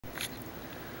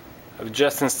I've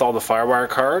just installed the FireWire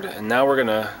card, and now we're going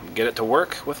to get it to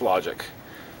work with logic.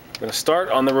 We're going to start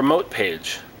on the remote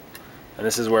page, and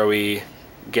this is where we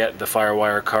get the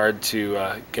FireWire card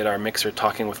to get our mixer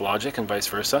talking with logic and vice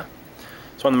versa.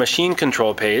 So on the machine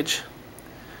control page,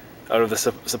 out of the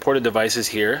supported devices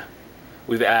here,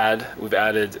 we've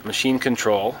added machine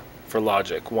control for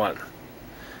logic 1.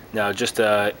 Now just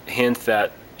a hint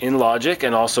that in logic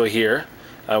and also here,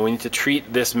 we need to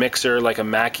treat this mixer like a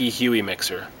mkII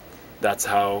mixer. That's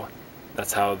how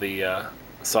the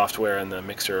software and the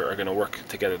mixer are going to work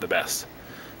together the best.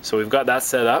 So we've got that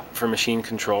set up for machine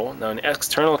control. Now in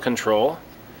external control,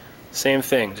 same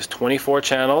thing, just 24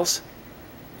 channels,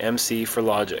 MC for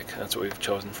logic. That's what we've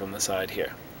chosen from the side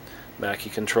here,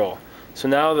 mkII control. So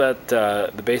now that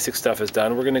the basic stuff is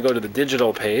done, we're going to go to the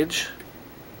digital page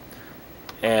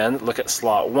and look at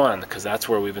slot 1, because that's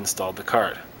where we've installed the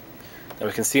card. Now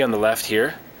we can see on the left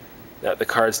here that the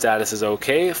card status is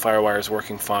okay, FireWire is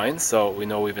working fine, so we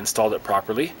know we've installed it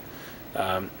properly.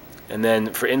 And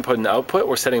then for input and output,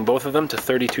 we're setting both of them to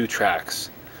 32 tracks.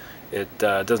 It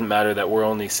doesn't matter that we're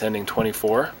only sending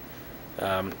 24.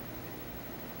 And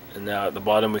now at the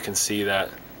bottom we can see that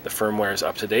the firmware is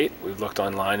up to date. We've looked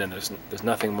online and there's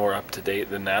nothing more up to date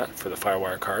than that for the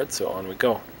FireWire card, so on we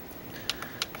go.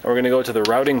 Now we're going to go to the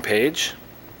routing page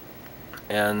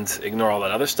and ignore all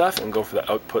that other stuff and go for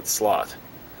the output slot.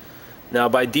 Now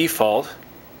by default,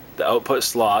 the output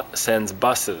slot sends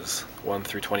buses 1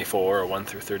 through 24 or 1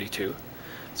 through 32.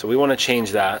 So we want to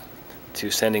change that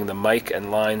to sending the mic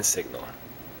and line signal.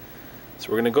 So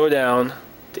we're going to go down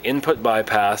to input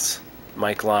bypass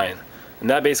mic line. And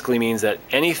that basically means that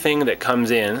anything that comes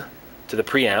in to the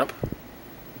preamp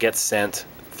gets sent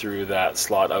through that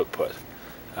slot output.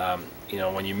 You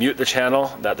know, when you mute the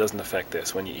channel, that doesn't affect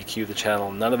this. When you EQ the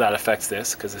channel, none of that affects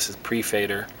this, because this is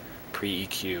pre-fader,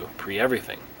 pre-EQ,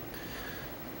 pre-everything.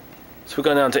 So we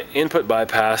go down to input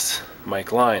bypass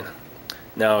mic line.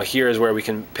 Now here is where we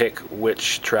can pick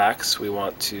which tracks we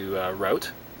want to route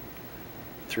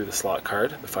through the slot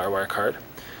card, the FireWire card.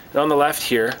 And on the left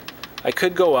here, I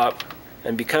could go up,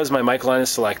 and because my mic line is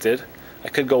selected, I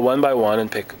could go one by one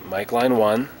and pick mic line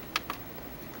 1,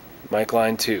 mic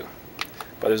line 2.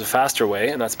 But there's a faster way,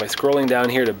 and that's by scrolling down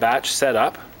here to batch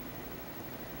setup,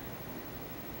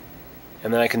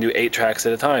 and then I can do 8 tracks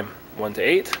at a time. 1 to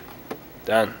 8,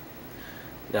 done.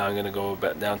 Now I'm going to go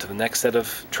down to the next set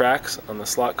of tracks on the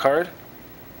slot card,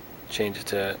 change it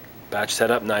to batch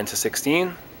setup 9 to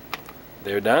 16,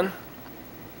 they're done.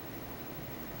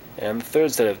 And the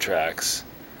third set of tracks,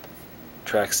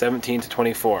 tracks 17 to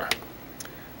 24.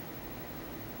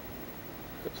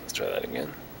 Oops, let's try that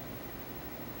again.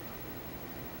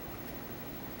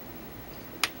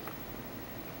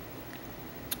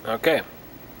 Okay,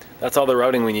 that's all the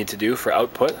routing we need to do for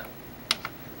output.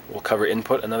 We'll cover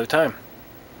input another time.